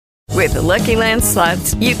With the Lucky Land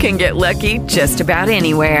Slots, you can get lucky just about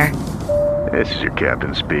anywhere. This is your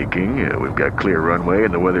captain speaking. We've got clear runway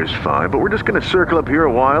and the weather's fine, but we're just going to circle up here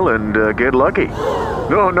a while and get lucky.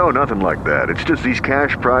 No, nothing like that. It's just these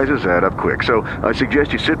cash prizes add up quick. So I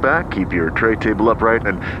suggest you sit back, keep your tray table upright,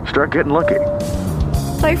 and start getting lucky.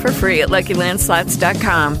 Play for free at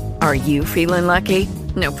LuckyLandSlots.com. Are you feeling lucky?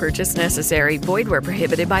 No purchase necessary. Void where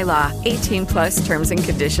prohibited by law. 18 plus terms and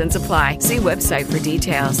conditions apply. See website for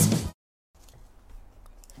details.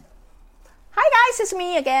 Hi guys, it's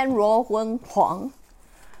me again, 罗文黄。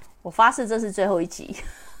我发誓这是最后一集。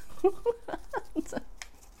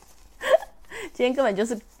今天根本就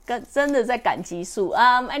是真的在赶集数。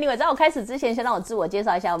Anyway， 在我开始之前，先让我自我介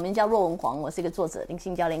绍一下，我名叫骆文黄，我是一个作者、灵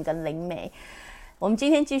性教练跟灵媒。我们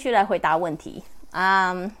今天继续来回答问题。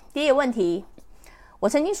第一个问题，我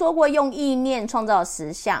曾经说过，用意念创造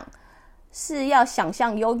实相。是要想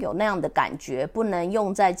象拥有那样的感觉，不能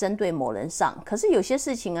用在针对某人上。可是有些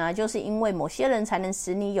事情啊，就是因为某些人才能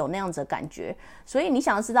使你有那样子的感觉，所以你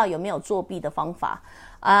想要知道有没有作弊的方法。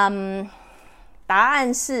答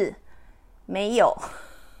案是没有。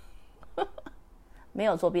没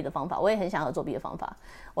有作弊的方法。我也很想有作弊的方法，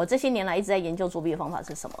我这些年来一直在研究作弊的方法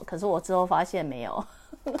是什么，可是我之后发现没有。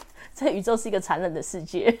这宇宙是一个残忍的世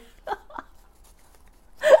界。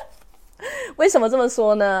为什么这么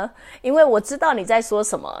说呢？因为我知道你在说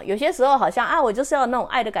什么。有些时候好像我就是要有那种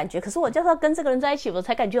爱的感觉，可是我就是要跟这个人在一起，我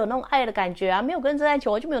才感觉有那种爱的感觉啊。没有跟人在一起，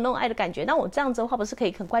我就没有那种爱的感觉。那我这样子的话，不是可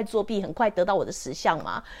以很快作弊，很快得到我的实相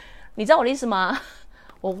吗？你知道我的意思吗？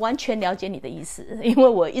我完全了解你的意思，因为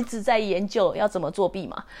我一直在研究要怎么作弊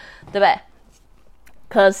嘛，对不对？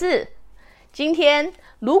可是今天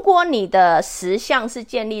如果你的实相是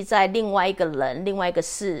建立在另外一个人、另外一个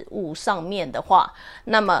事物上面的话，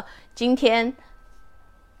那么今天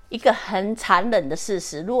一个很残忍的事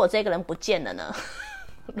实，如果这个人不见了呢？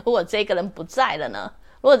如果这个人不在了呢？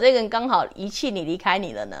如果这个人刚好遗弃你、离开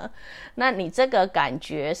你了呢？那你这个感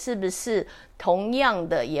觉是不是同样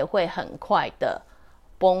的也会很快的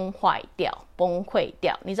崩溃掉？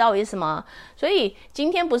你知道我意思吗？所以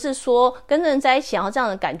今天不是说跟人在一起然后这样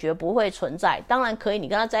的感觉不会存在，当然可以。你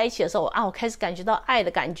跟他在一起的时候我开始感觉到爱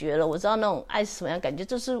的感觉了，我知道那种爱是什么样的感觉，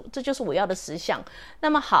这就是我要的实相。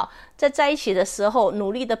那么好，在一起的时候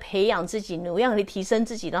努力的培养自己，努力的提升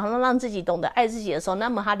自己，然后让自己懂得爱自己的时候，那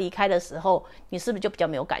么他离开的时候你是不是就比较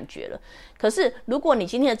没有感觉了？可是如果你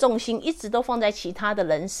今天的重心一直都放在其他的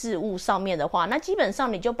人事物上面的话，那基本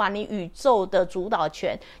上你就把你宇宙的主导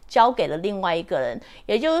权交给了另外一个人。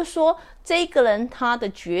也就是说，这个人他的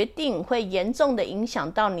决定会严重的影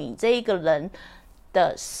响到你这一个人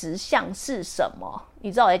的实相是什么。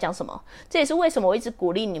你知道我在讲什么？这也是为什么我一直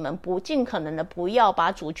鼓励你们尽可能的不要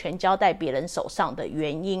把主权交在别人手上的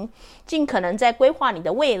原因。尽可能在规划你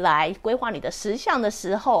的未来、规划你的实相的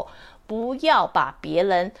时候，不要把别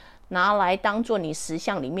人拿来当做你实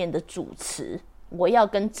相里面的主词。我要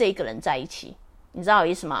跟这个人在一起，你知道我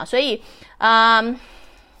意思吗？所以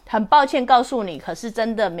很抱歉告诉你，可是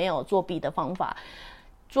真的没有作弊的方法。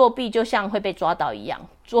作弊就像会被抓到一样，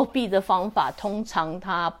作弊的方法通常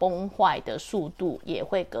它崩坏的速度也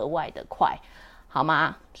会格外的快，好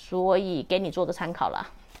吗？所以给你做个参考啦。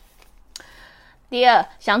第二，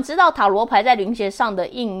想知道塔罗牌在灵学上的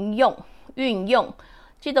运用，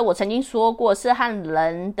记得我曾经说过，是和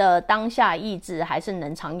人的当下意志还是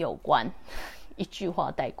能场有关。一句话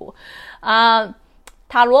带过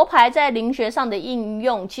塔罗牌在灵学上的应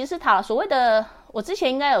用，其实所谓的，我之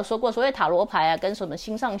前应该有说过，所谓塔罗牌跟什么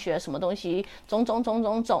星象学什么东西，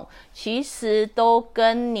种，其实都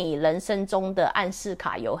跟你人生中的暗示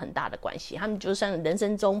卡有很大的关系。他们就像人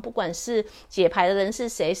生中，不管是解牌的人是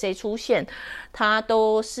谁出现，它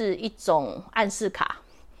都是一种暗示卡，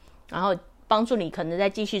然后帮助你可能再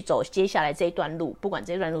继续走接下来这一段路，不管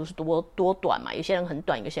这一段路是多短嘛，有些人很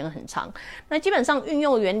短，有些人很长。那基本上运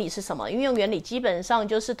用原理是什么？运用原理基本上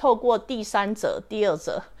就是透过第三者、第二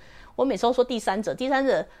者。我每次都说第三者，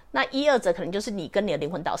那一二者可能就是你跟你的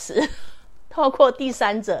灵魂导师。透过第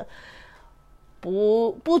三者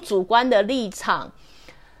不主观的立场，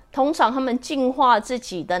通常他们净化自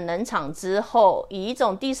己的能场之后，以一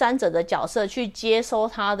种第三者的角色去接收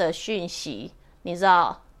他的讯息，你知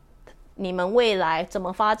道你们未来怎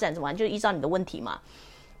么发展，怎么玩，就依照你的问题嘛，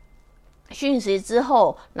讯息之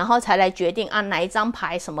后，然后才来决定哪一张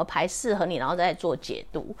牌什么牌适合你，然后再做解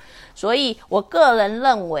读。所以我个人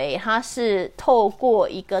认为它是透过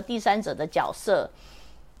一个第三者的角色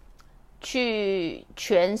去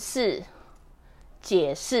诠释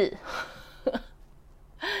解释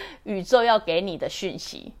宇宙要给你的讯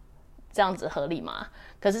息，这样子合理吗？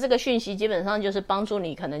可是这个讯息基本上就是帮助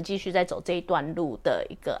你可能继续再走这一段路的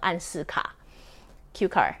一个暗示卡。Q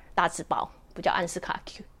card 大字报，不叫暗示卡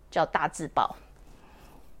Q， 叫大字报。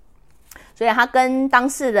所以它跟当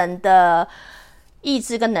事人的意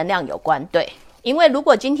志跟能量有关，对，因为如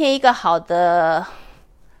果今天一个好的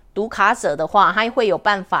读卡者的话，他会有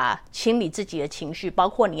办法清理自己的情绪，包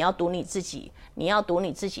括你要读你自己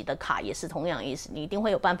的卡也是同样的意思，你一定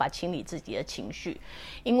会有办法清理自己的情绪，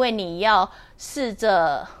因为你要试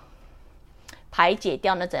着排解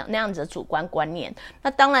掉那样子的主观观念。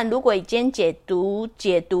那当然，如果今天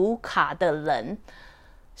解读卡的人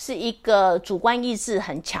是一个主观意志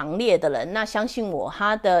很强烈的人，那相信我，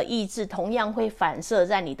他的意志同样会反射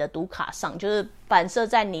在你的读卡上，就是反射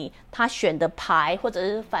在他选的牌，或者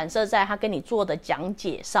是反射在他跟你做的讲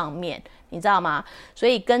解上面，你知道吗？所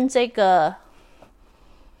以跟这个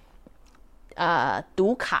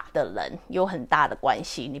读卡的人有很大的关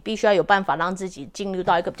系，你必须要有办法让自己进入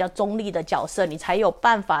到一个比较中立的角色，你才有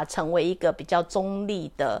办法成为一个比较中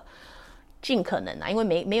立的，尽可能因为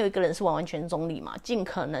没有一个人是完完全中立嘛，尽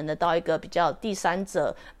可能的到一个比较第三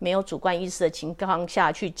者没有主观意识的情况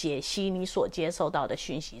下去解析你所接受到的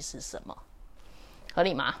讯息是什么，合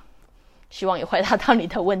理吗？希望有回答到你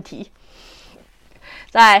的问题。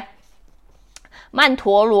在曼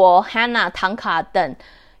陀罗、Hana、唐卡等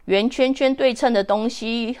圆圈圈对称的东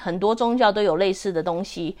西，很多宗教都有类似的东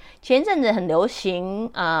西。前阵子很流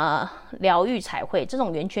行疗愈彩绘，这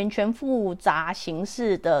种圆圈圈复杂形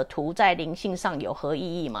式的图在灵性上有何意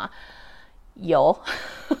义吗？有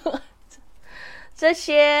这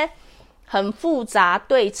些很复杂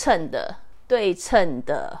对称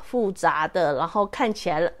的复杂的，然后看起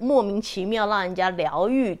来莫名其妙让人家疗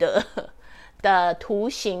愈的图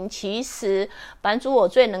形，其实版主我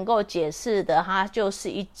最能够解释的，它就是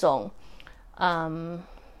一种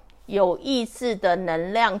有意志的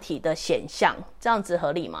能量体的显象，这样子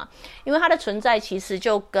合理吗？因为它的存在其实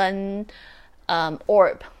就跟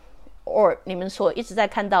orb 你们所一直在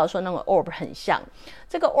看到说那种 orb 很像。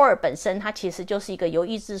这个 orb 本身它其实就是一个由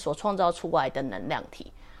意志所创造出来的能量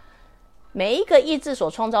体，每一个意志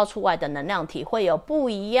所创造出来的能量体会有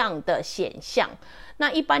不一样的显象。那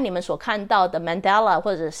一般你们所看到的 Mandala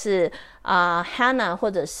或者是Hana 或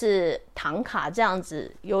者是唐卡这样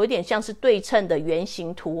子，有一点像是对称的圆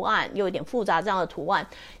形图案，又有点复杂这样的图案，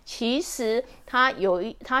其实它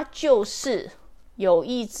就是有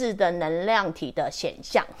意志的能量体的显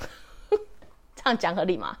象。这样讲合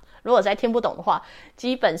理吗？如果再听不懂的话，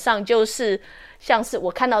基本上就是像是我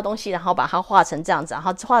看到东西，然后把它画成这样子，然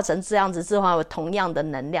后画成这样子之后有同样的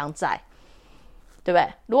能量在，对不对？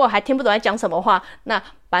如果还听不懂在讲什么话，那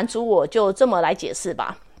版主我就这么来解释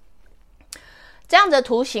吧。这样的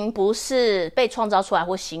图形不是被创造出来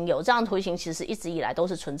或形有，这样的图形其实一直以来都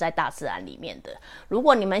是存在大自然里面的。如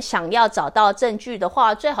果你们想要找到证据的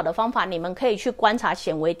话，最好的方法你们可以去观察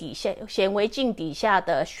显微镜底下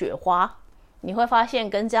的雪花，你会发现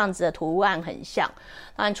跟这样子的图案很像。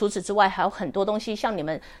当然除此之外还有很多东西，像你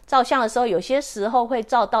们照相的时候有些时候会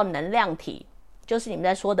照到能量体，就是你们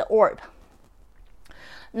在说的 orb。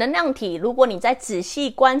能量体如果你再仔细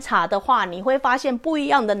观察的话，你会发现不一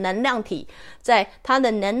样的能量体在它的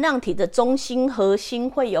能量体的中心核心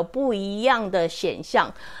会有不一样的显象，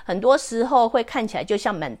很多时候会看起来就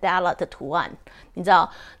像 Mandala 的图案，你知道。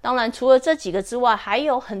当然除了这几个之外，还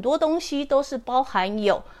有很多东西都是包含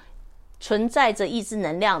有存在着意志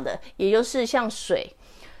能量的，也就是像水，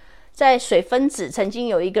在水分子曾经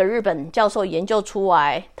有一个日本教授研究出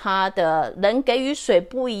来，他的人给予水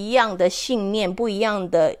不一样的信念，不一样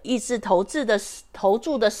的意志投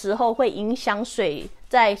注的时候，会影响水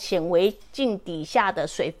在显微镜底下的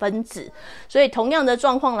水分子。所以同样的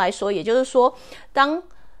状况来说，也就是说，当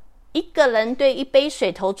一个人对一杯水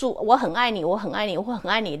投注我很爱你，我很爱你，我很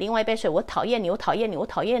爱你，另外一杯水我讨厌你，我讨厌你，我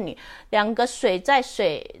讨厌你，两个水在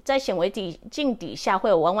显微镜底下会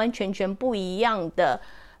有完完全全不一样的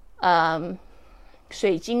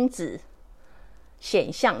水晶子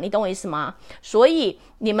显象，你懂我意思吗？所以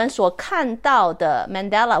你们所看到的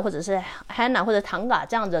Mandala 或者是 Hana 或者唐卡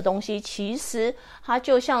这样子的东西，其实它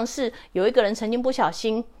就像是有一个人曾经不小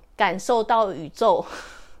心感受到宇宙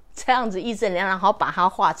这样子意志能量，然后把它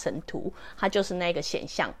画成图，它就是那个显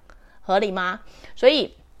象，合理吗？所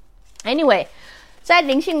以 anyway 在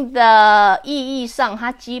灵性的意义上，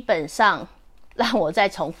它基本上让我再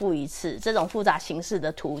重复一次，这种复杂形式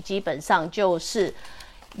的图基本上就是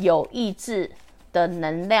有意志的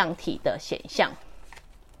能量体的显象。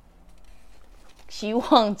希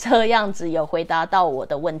望这样子有回答到我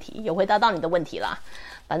的问题，有回答到你的问题啦。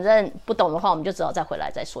反正不懂的话，我们就只好再回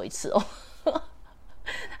来再说一次哦。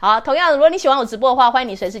好，同样的，如果你喜欢我直播的话，欢迎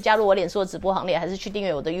你随时加入我脸书的直播行列，还是去订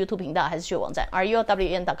阅我的 YouTube 频道，还是去网站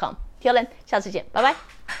ruwn.com。Till then， 下次见，拜拜。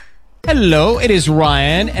Hello, it is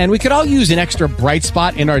Ryan, and we could all use an extra bright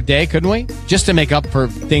spot in our day, couldn't we? Just to make up for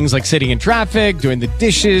things like sitting in traffic, doing the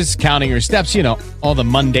dishes, counting your steps, you know, all the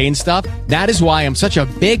mundane stuff. That is why I'm such a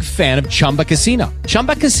big fan of Chumba Casino.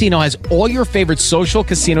 Chumba Casino has all your favorite social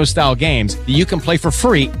casino-style games that you can play for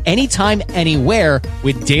free anytime, anywhere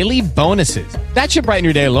with daily bonuses. That should brighten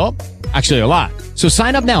your day a little. Actually, a lot. So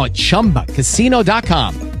sign up now at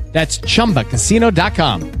ChumbaCasino.com. That's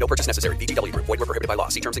ChumbaCasino.com. No purchase necessary. VGW Group. Void where prohibited by law.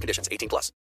 See terms and conditions. 18+.